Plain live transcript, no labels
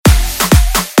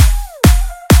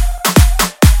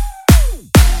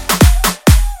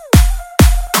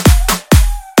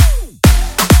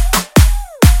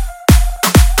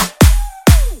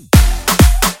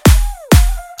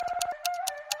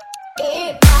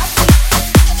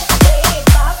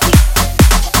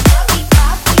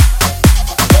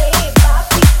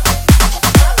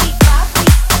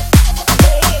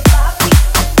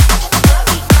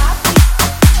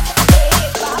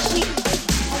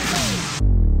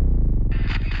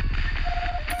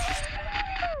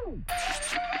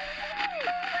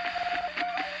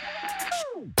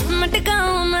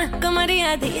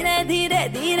धीरे धीरे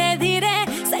धीरे धीरे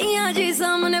सैया जी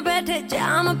सामने बैठे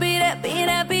जाम पीरे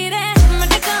पीरे पीरे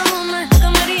मटका मुंह में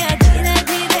कमरिया धीरे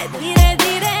धीरे धीरे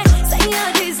धीरे सैया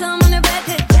जी सामने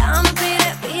बैठे जाम पीरे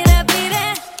पीरे पीरे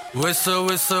Whistle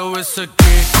whistle whistle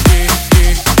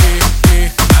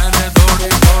मैंने थोड़ी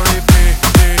थोड़ी पी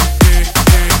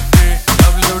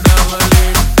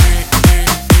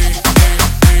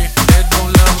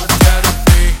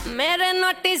मेरे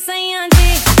नोटी सैया जी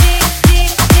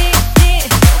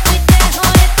पीते हो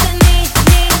इतनी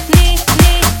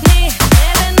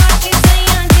मेरे नोटी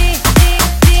सैया जी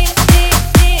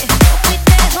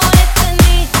पीते हो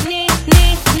इतनी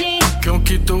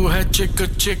क्योंकि तू है चिक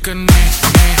चिकनी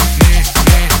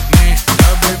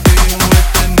अभी भी हूँ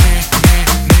इतनी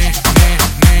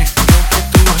क्योंकि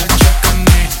तू है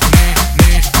चिकनी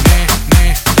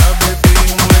अभी भी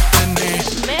हूँ इतनी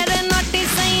मेरे नोटी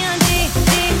सैया जी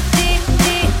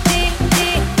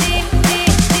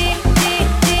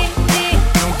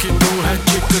क्योंकि तू है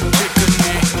चिक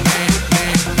चिकनी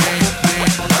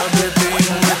अभी भी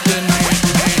हूँ इतनी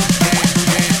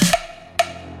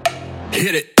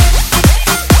Hit it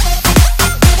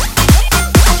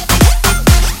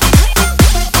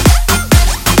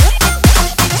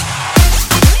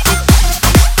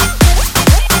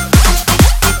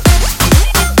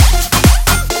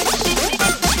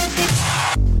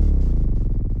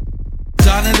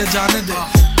जाने दे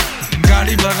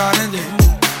गाड़ी भगाने दे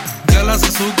गला से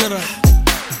सूकर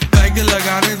पैग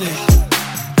लगाने दे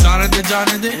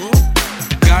जाने दे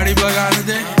गाड़ी भगाने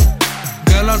दे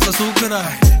गला से सूकर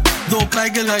दो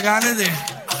पैग लगाने दे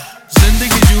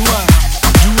जिंदगी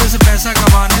जुए से पैसा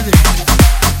कमाने दे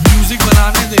म्यूजिक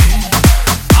बनाने दे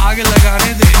आग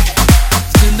लगाने दे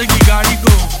जिंदगी गाड़ी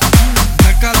को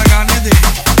धक्का लगाने दे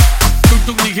टुक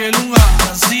टुक नहीं खेलूंगा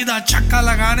सीधा छक्का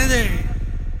लगाने दे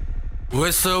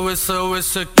Whistle, whistle,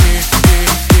 whistle,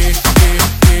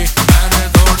 मैंने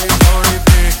थोड़ी थोड़ी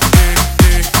पी